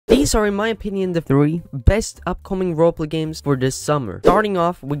These are, in my opinion, the 3 best upcoming roleplay games for this summer. Starting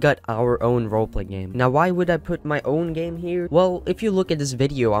off, we got our own roleplay game. Now, why would I put my own game here? Well, if you look at this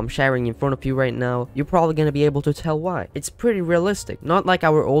video I'm sharing in front of you right now, you're probably gonna be able to tell why. It's pretty realistic, not like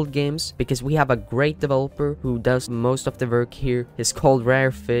our old games, because we have a great developer who does most of the work here. He's called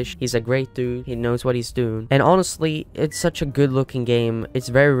Rare Fish. He's a great dude. He knows what he's doing. And honestly, it's such a good looking game. It's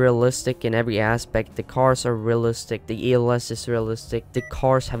very realistic in every aspect. The cars are realistic. The ELS is realistic. The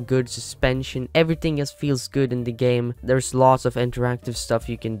cars have good suspension. Everything just feels good in the game. There's lots of interactive stuff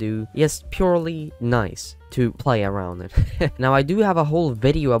you can do. Yes, purely nice to play around it. Now, I do have a whole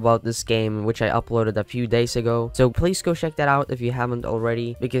video about this game which I uploaded a few days ago, so please go check that out if you haven't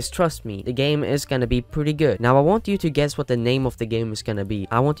already, because trust me, the game is gonna be pretty good. Now, I want you to guess what the name of the game is gonna be.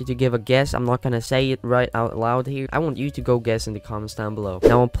 I want you to give a guess. I'm not gonna say it right out loud here. I want you to go guess in the comments down below.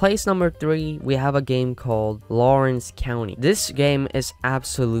 Now, on place number 3, we have a game called Lawrence County. This game is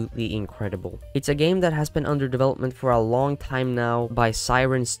absolutely incredible. It's a game that has been under development for a long time now by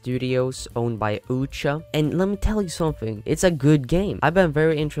Siren Studios, owned by Ucha. And let me tell you something, it's a good game. I've been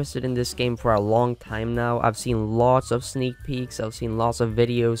very interested in this game for a long time now. I've seen lots of sneak peeks, I've seen lots of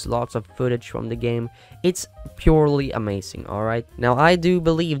videos, lots of footage from the game. It's purely amazing, alright? Now, I do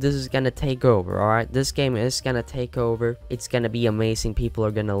believe this is gonna take over, alright? This game is gonna take over. It's gonna be amazing. People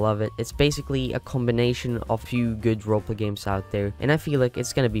are gonna love it. It's basically a combination of few good roleplay games out there, and I feel like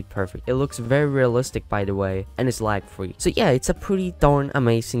it's gonna be perfect. It looks very realistic, by the way, and it's lag free. So yeah, it's a pretty darn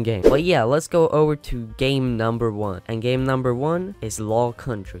amazing game. But yeah, let's go over to game number 1. And game number 1 is Law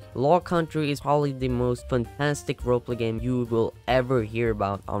Country. Law Country is probably the most fantastic roleplay game you will ever hear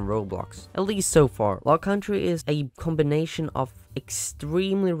about on Roblox, at least so far. Law Country is a combination of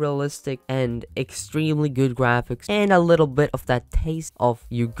extremely realistic and extremely good graphics and a little bit of that taste of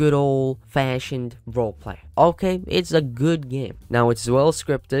your good old-fashioned roleplay. Okay, it's a good game. Now, it's well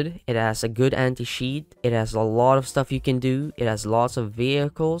scripted. It has a good anti-cheat. It has a lot of stuff you can do. It has lots of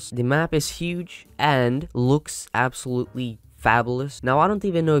vehicles. The map is huge and looks absolutely fabulous. Now, I don't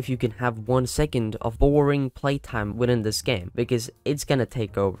even know if you can have 1 second of boring playtime within this game, because it's gonna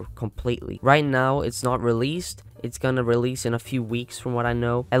take over completely. Right now, it's not released. It's gonna release in a few weeks from what I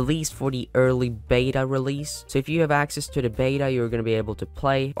know, at least for the early beta release. So if you have access to the beta, you're gonna be able to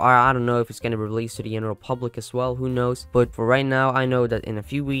play. Or I don't know if it's gonna release to the general public as well, who knows. But for right now, I know that in a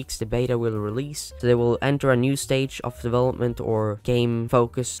few weeks the beta will release, so they will enter a new stage of development or game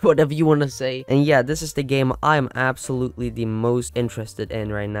focus, whatever you want to say. And yeah, this is the game I'm absolutely the most interested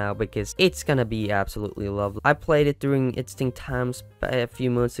in right now, because it's gonna be absolutely lovely. I played it during its times a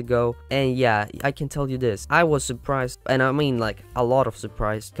few months ago, and yeah, I can tell you this, I was surprised, and I mean like a lot of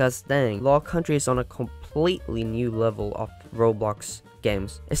surprise, because dang, Law Country is on a completely new level of Roblox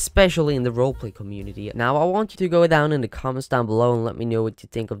games, especially in the roleplay community. Now, I want you to go down in the comments down below and let me know what you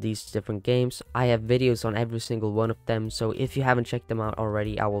think of these different games. I have videos on every single one of them, so if you haven't checked them out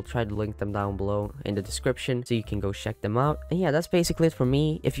already, I will try to link them down below in the description so you can go check them out. And yeah, that's basically it for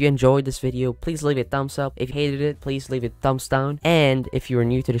me. If you enjoyed this video, please leave it a thumbs up. If you hated it, please leave it a thumbs down. And if you are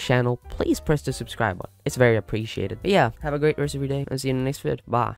new to the channel, please press the subscribe button. It's very appreciated. But yeah, have a great rest of your day and see you in the next vid. Bye.